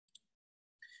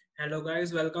Hello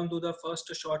guys, welcome to the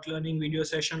first short learning video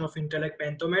session of Intellect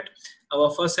Panthomet. Our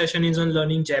first session is on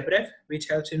learning JabRef, which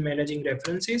helps in managing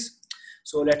references.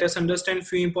 So let us understand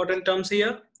few important terms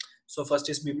here. So first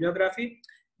is bibliography.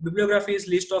 Bibliography is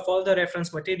list of all the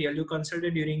reference material you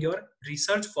consulted during your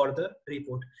research for the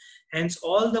report. Hence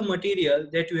all the material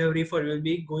that you have referred will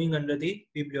be going under the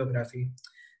bibliography.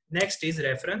 Next is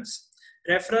reference.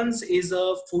 Reference is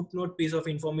a footnote piece of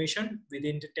information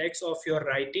within the text of your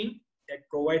writing that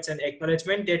provides an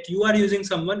acknowledgement that you are using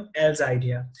someone else's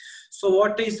idea. So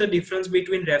what is the difference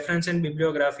between reference and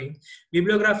bibliography?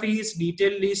 Bibliography is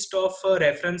detailed list of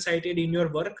reference cited in your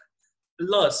work,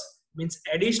 plus means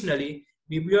additionally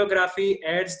bibliography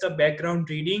adds the background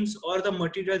readings or the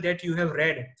material that you have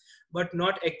read but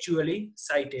not actually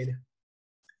cited.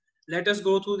 Let us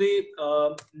go to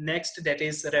the next, that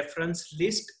is reference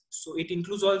list. So it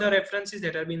includes all the references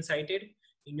that have been cited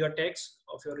in your text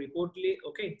of your report,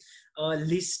 okay,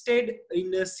 listed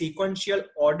in a sequential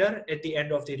order at the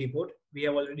end of the report. We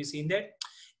have already seen that.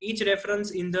 Each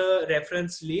reference in the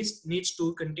reference list needs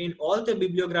to contain all the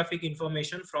bibliographic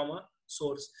information from a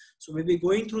source. So we'll be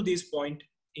going through this point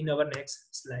in our next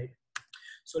slide.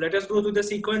 So let us go to the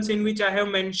sequence in which I have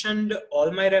mentioned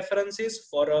all my references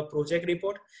for a project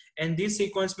report, and this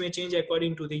sequence may change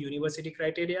according to the university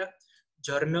criteria,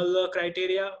 journal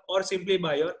criteria, or simply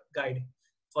by your guide.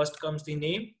 First comes the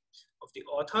name of the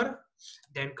author,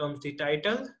 then comes the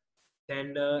title,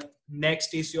 then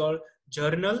next is your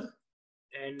journal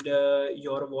and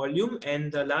your volume, and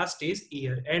the last is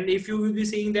year. And if you will be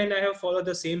seeing, then I have followed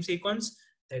the same sequence,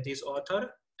 that is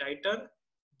author, title,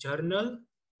 journal,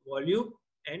 volume,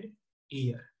 and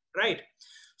year, right?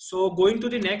 So going to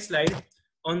the next slide,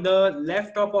 on the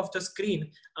left top of the screen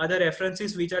are the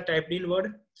references which are typed in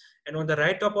Word, and on the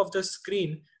right top of the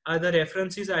screen are the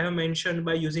references I have mentioned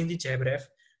by using the JabRef.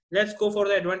 Let's go for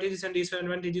the advantages and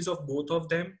disadvantages of both of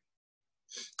them.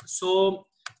 So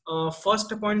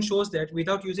first point shows that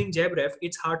without using JabRef,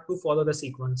 it's hard to follow the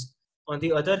sequence. On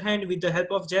the other hand, with the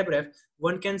help of JabRef,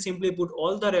 one can simply put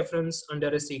all the reference under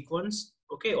a sequence,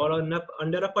 okay, or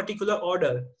under a particular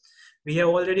order. We have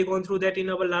already gone through that in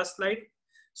our last slide.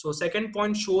 So second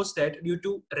point shows that due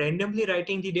to randomly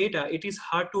writing the data, it is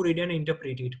hard to read and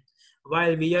interpret it.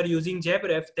 While we are using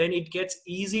JabRef, then it gets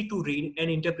easy to read and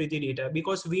interpret the data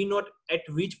because we know at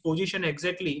which position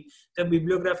exactly the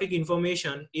bibliographic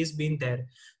information is being there.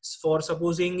 For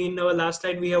supposing in our last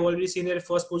slide, we have already seen that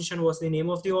first position was the name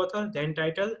of the author, then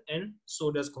title, and so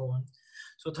does go on.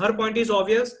 So third point is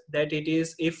obvious, that it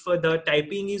is if the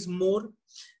typing is more,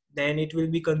 then it will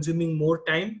be consuming more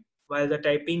time, while the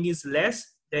typing is less,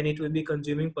 then it will be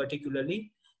consuming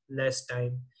particularly less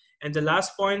time. And the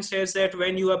last point says that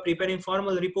when you are preparing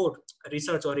formal report,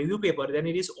 research or review paper, then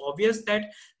it is obvious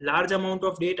that large amount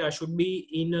of data should be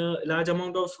in a large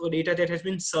amount of data that has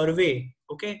been surveyed,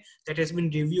 okay, that has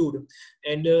been reviewed,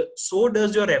 and so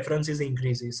does your references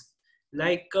increases.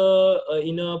 Like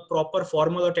in a proper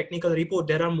formal or technical report,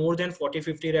 there are more than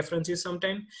 40-50 references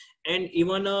sometimes, and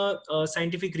even a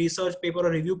scientific research paper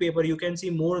or review paper, you can see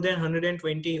more than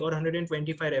 120 or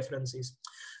 125 references.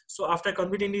 So after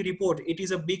completing the report, it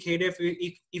is a big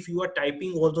headache if you are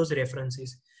typing all those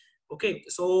references. Okay,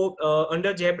 so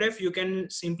under JabRef, you can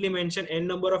simply mention n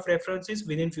number of references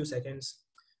within few seconds.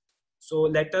 So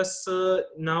let us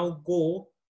now go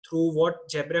through what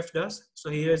JabRef does. So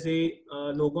here is the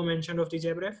logo mentioned of the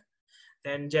JabRef.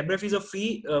 Then JabRef is a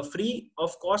free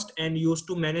of cost and used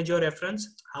to manage your reference.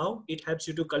 How? It helps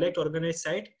you to collect, organize,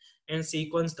 cite, and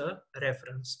sequence the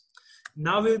reference.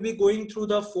 Now we'll be going through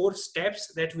the 4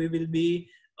 steps that we will be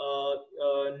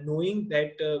knowing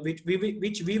that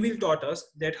which we will taught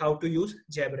us that how to use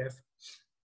JabRef.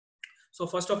 So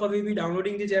first of all, we'll be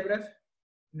downloading the JabRef.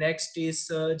 Next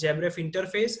is JabRef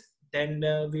interface. Then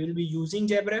we will be using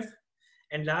JabRef,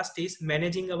 and last is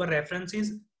managing our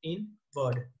references in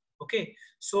Word. Okay,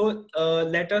 so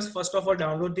let us first of all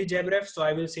download the JabRef. So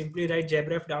I will simply write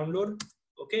JabRef download.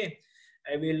 Okay,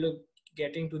 I will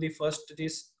getting to the first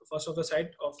of the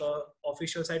site of the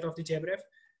official site of the JabRef.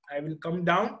 I will come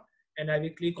down and I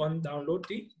will click on download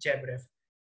the JabRef.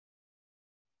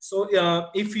 So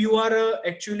if you are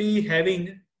actually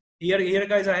having here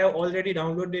guys, I have already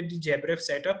downloaded the JabRef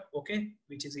setup, okay,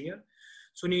 which is here.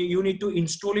 So you need to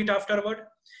install it afterward.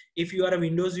 If you are a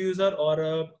Windows user or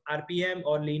a RPM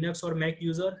or Linux or Mac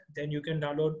user, then you can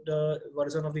download the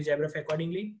version of the JabRef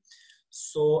accordingly.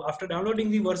 So after downloading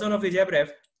the version of the JabRef,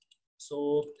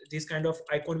 so this kind of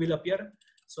icon will appear.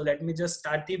 So let me just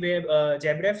start the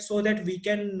JabRef so that we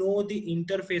can know the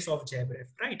interface of JabRef,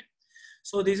 right?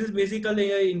 So this is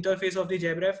basically an interface of the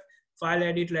JabRef. file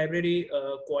edit library,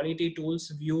 quality tools,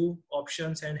 view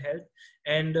options and help.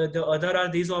 And the other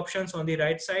are these options on the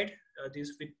right side,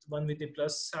 this with one with the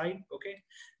plus sign. Okay,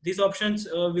 these options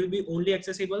will be only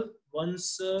accessible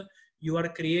once you are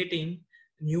creating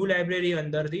new library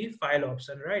under the file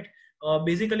option, right?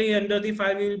 Basically under the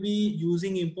file we will be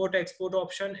using import export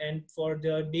option, and for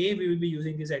the day we will be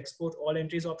using this export all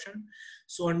entries option.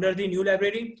 So under the new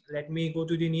library, let me go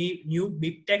to the new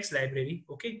BibTeX library.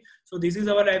 Okay, so this is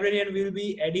our library and we will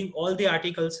be adding all the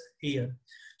articles here.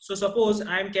 So suppose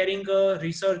I am carrying a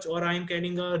research, or I am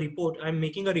carrying a report, I am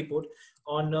making a report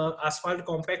on asphalt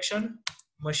compaction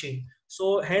machine.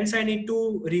 So hence I need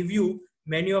to review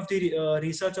many of the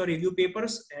research or review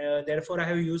papers. Therefore I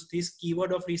have used this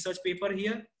keyword of research paper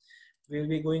here. We will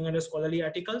be going under scholarly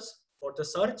articles for the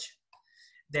search.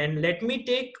 Then let me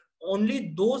take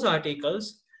only those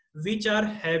articles which are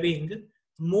having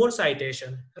more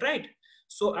citation, right?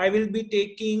 So I will be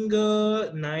taking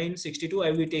 962,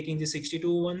 I will be taking the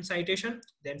 62 one citation,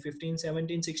 then 15,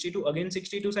 17, 62, again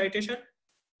 62 citation.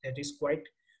 That is quite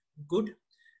good.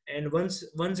 And once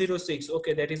 106,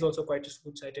 okay, that is also quite a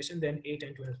good citation. Then 8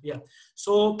 and 12, yeah.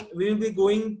 So we will be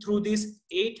going through these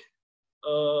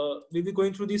we'll be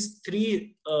going through these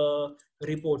three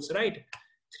reports, right?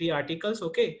 Three articles.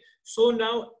 Okay, so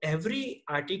now every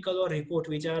article or report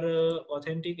which are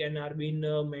authentic and are being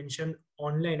mentioned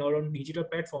online or on digital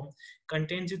platform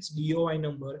contains its DOI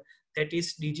number, that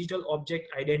is digital object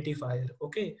identifier.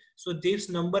 Okay, so this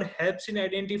number helps in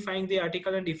identifying the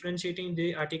article and differentiating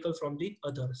the article from the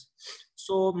others.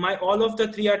 So my all of the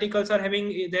three articles are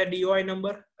having their DOI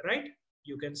number, right?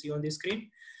 You can see on the screen.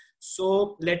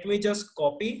 So let me just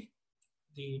copy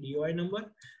the DOI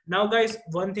number. Now guys,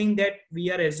 one thing that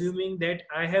we are assuming that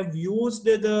I have used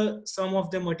the some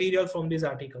of the material from these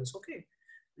articles. Okay,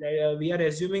 we are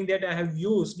assuming that I have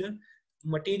used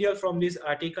material from this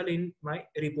article in my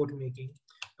report making.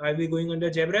 I'll be going under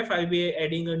JabRef. I'll be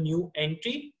adding a new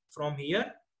entry from here,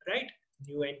 right?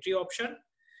 New entry option.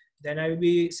 Then I will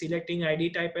be selecting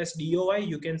ID type as DOI.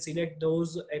 You can select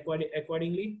those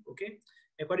accordingly. Okay,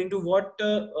 according to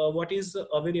what is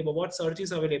available, what search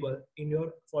is available in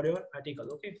your for your article.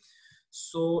 Okay,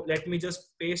 so let me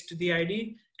just paste the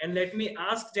ID and let me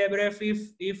ask JabRef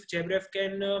if JabRef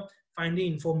can find the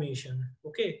information.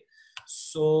 Okay,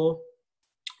 so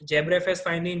JabRef has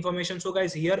find the information. So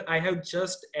guys, here I have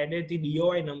just added the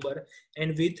DOI number,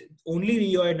 and with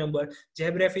only DOI number,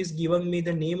 JabRef is giving me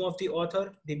the name of the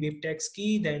author, the BibTeX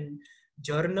key, then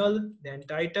journal, then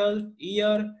title,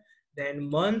 year, then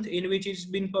month in which it's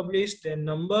been published, then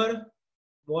number,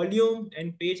 volume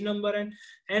and page number, and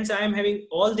hence I am having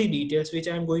all the details which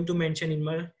I am going to mention in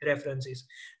my references.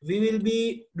 We will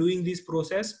be doing this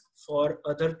process for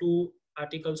other two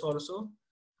articles also.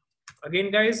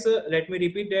 Again guys, let me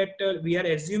repeat that we are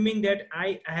assuming that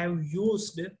I have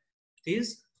used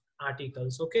these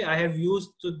articles. Okay, I have used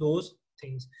those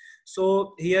things.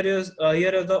 So here is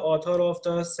the author of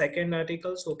the second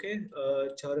articles. Okay,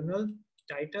 journal,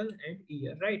 title and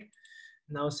year, right?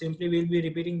 Now simply we'll be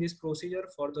repeating this procedure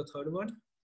for the third one.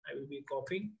 I will be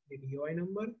copying the DOI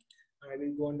number. I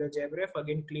will go under JabRef,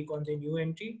 again click on the new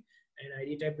entry, and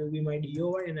ID type will be my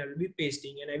DOI, and I will be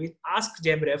pasting, and I will ask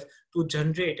JabRef to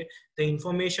generate the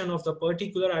information of the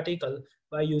particular article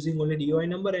by using only DOI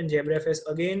number, and JabRef has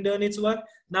again done its work.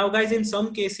 Now guys, in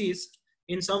some cases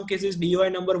DOI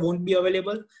number won't be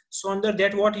available. So under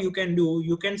that, what you can do,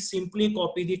 you can simply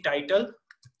copy the title,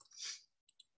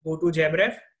 go to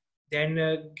JabRef, then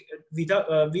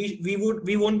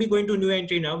we won't be going to new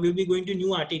entry now, we'll be going to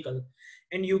new article,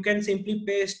 and you can simply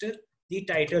paste the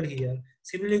title here.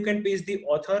 Similarly, you can paste the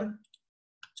author,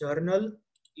 journal,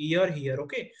 year here.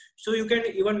 Okay, so you can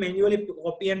even manually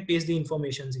copy and paste the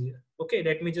informations here. Okay,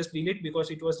 let me just delete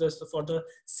because it was just for the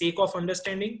sake of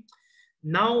understanding.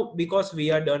 Now because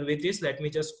we are done with this, let me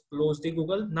just close the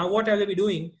Google. Now what I will be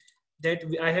doing, that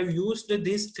I have used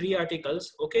these three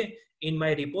articles, okay, in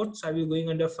my report. So I will be going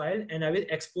under file and I will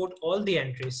export all the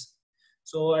entries.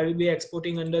 So I will be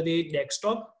exporting under the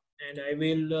desktop, and I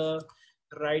will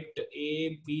write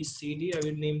ABCD. I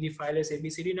will name the file as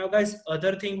ABCD. Now guys,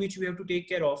 other thing which we have to take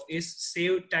care of is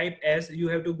save type as. You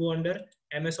have to go under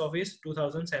MS Office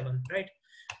 2007, right?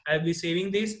 I'll be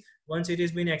saving this. Once it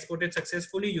has been exported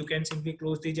successfully, you can simply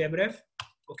close the JabRef.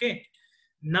 Okay,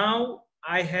 now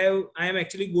I am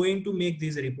actually going to make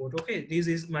this report. Okay, this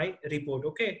is my report.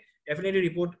 Okay, definitely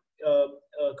report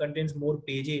contains more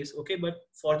pages. Okay, but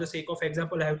for the sake of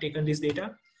example, I have taken this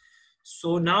data.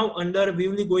 So now we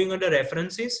will be going under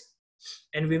references,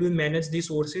 and we will manage the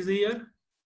sources here.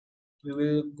 We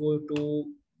will go to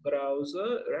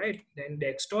browser, right? Then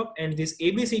desktop, and this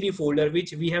ABCD folder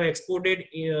which we have exported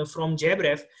from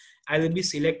JabRef, I will be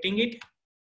selecting it,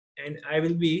 and I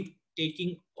will be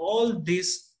taking all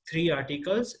these three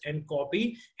articles and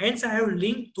copy. Hence, I have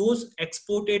linked those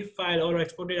exported file or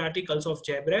exported articles of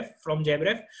JabRef from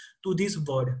JabRef to this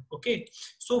Word. Okay.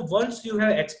 So once you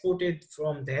have exported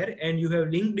from there and you have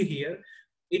linked here,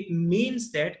 it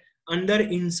means that under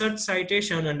insert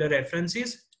citation, under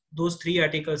references, those three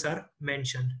articles are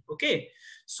mentioned. Okay.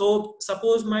 So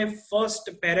suppose my first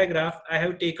paragraph I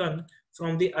have taken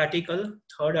from the article,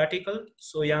 third article.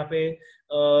 So यहाँ पे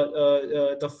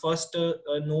the first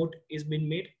note is been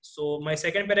made. So my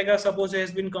second paragraph suppose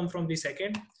has been come from the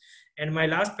second, and my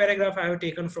last paragraph I have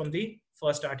taken from the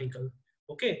first article.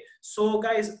 Okay, so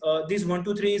guys, this 1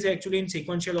 2 3 is actually in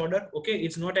sequential order. Okay,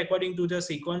 it's not according to the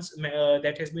sequence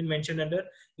that has been mentioned under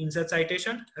insert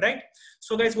citation, right?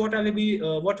 So guys, what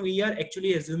we are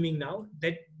actually assuming now,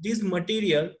 that this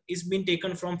material is being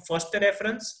taken from first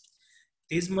reference,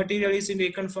 this material is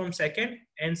taken from second,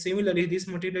 and similarly this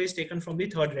material is taken from the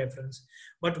third reference.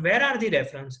 But where are the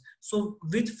reference? So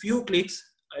with few clicks,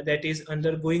 that is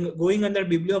under going under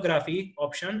bibliography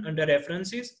option under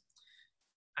references,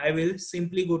 I will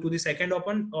simply go to the second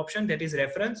option, that is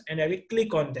reference, and I will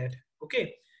click on that.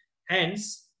 Okay,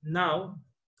 hence now,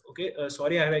 okay,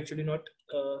 sorry, I have actually not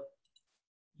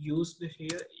used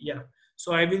here. Yeah,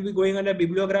 so I will be going under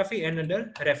bibliography and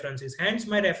under references. Hence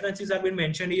my references have been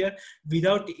mentioned here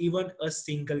without even a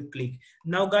single click.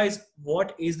 Now guys,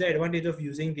 what is the advantage of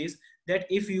using this? That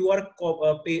if you are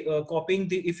copying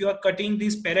if you are cutting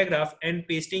this paragraph and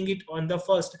pasting it on the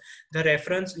first, the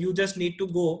reference, you just need to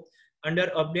go under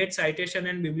update citation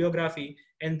and bibliography,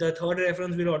 and the third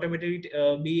reference will automatically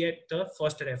be at the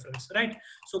first reference, right?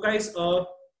 So guys,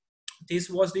 this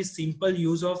was the simple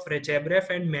use of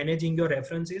JabRef and managing your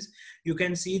references. You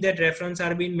can see that reference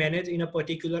are being managed in a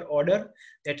particular order.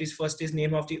 That is, first is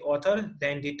name of the author,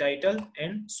 then the title,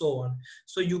 and so on.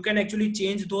 So you can actually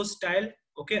change those style,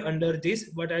 okay, under this,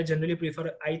 but I generally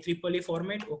prefer IEEE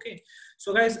format. Okay,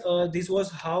 so guys, this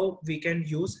was how we can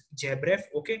use JabRef.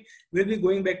 Okay, we'll be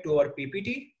going back to our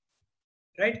PPT,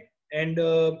 right? And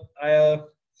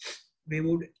we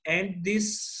would end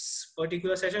this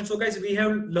particular session. So guys, we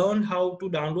have learned how to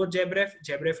download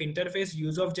JabRef interface,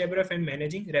 use of JabRef, and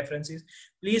managing references.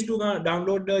 Please do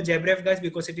download the JabRef guys,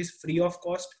 because it is free of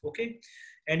cost. Okay,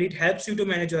 and it helps you to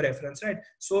manage your reference, right?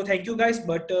 So thank you guys.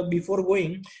 But before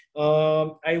going,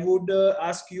 I would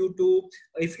ask you to,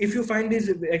 if you find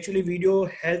this actually video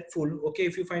helpful, okay,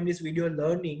 if you find this video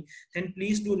learning, then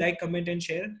please do like, comment, and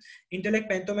share.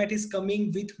 Intellect Panthomat is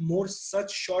coming with more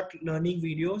such short learning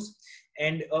videos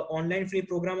and online free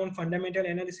program on fundamental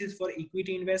analysis for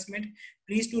equity investment.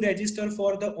 Please do register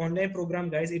for the online program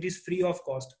guys. It is free of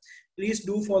cost. Please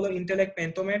do follow Intellect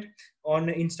Panthomat on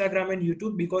Instagram and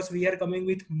YouTube, because we are coming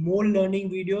with more learning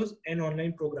videos and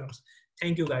online programs.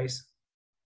 Thank you guys.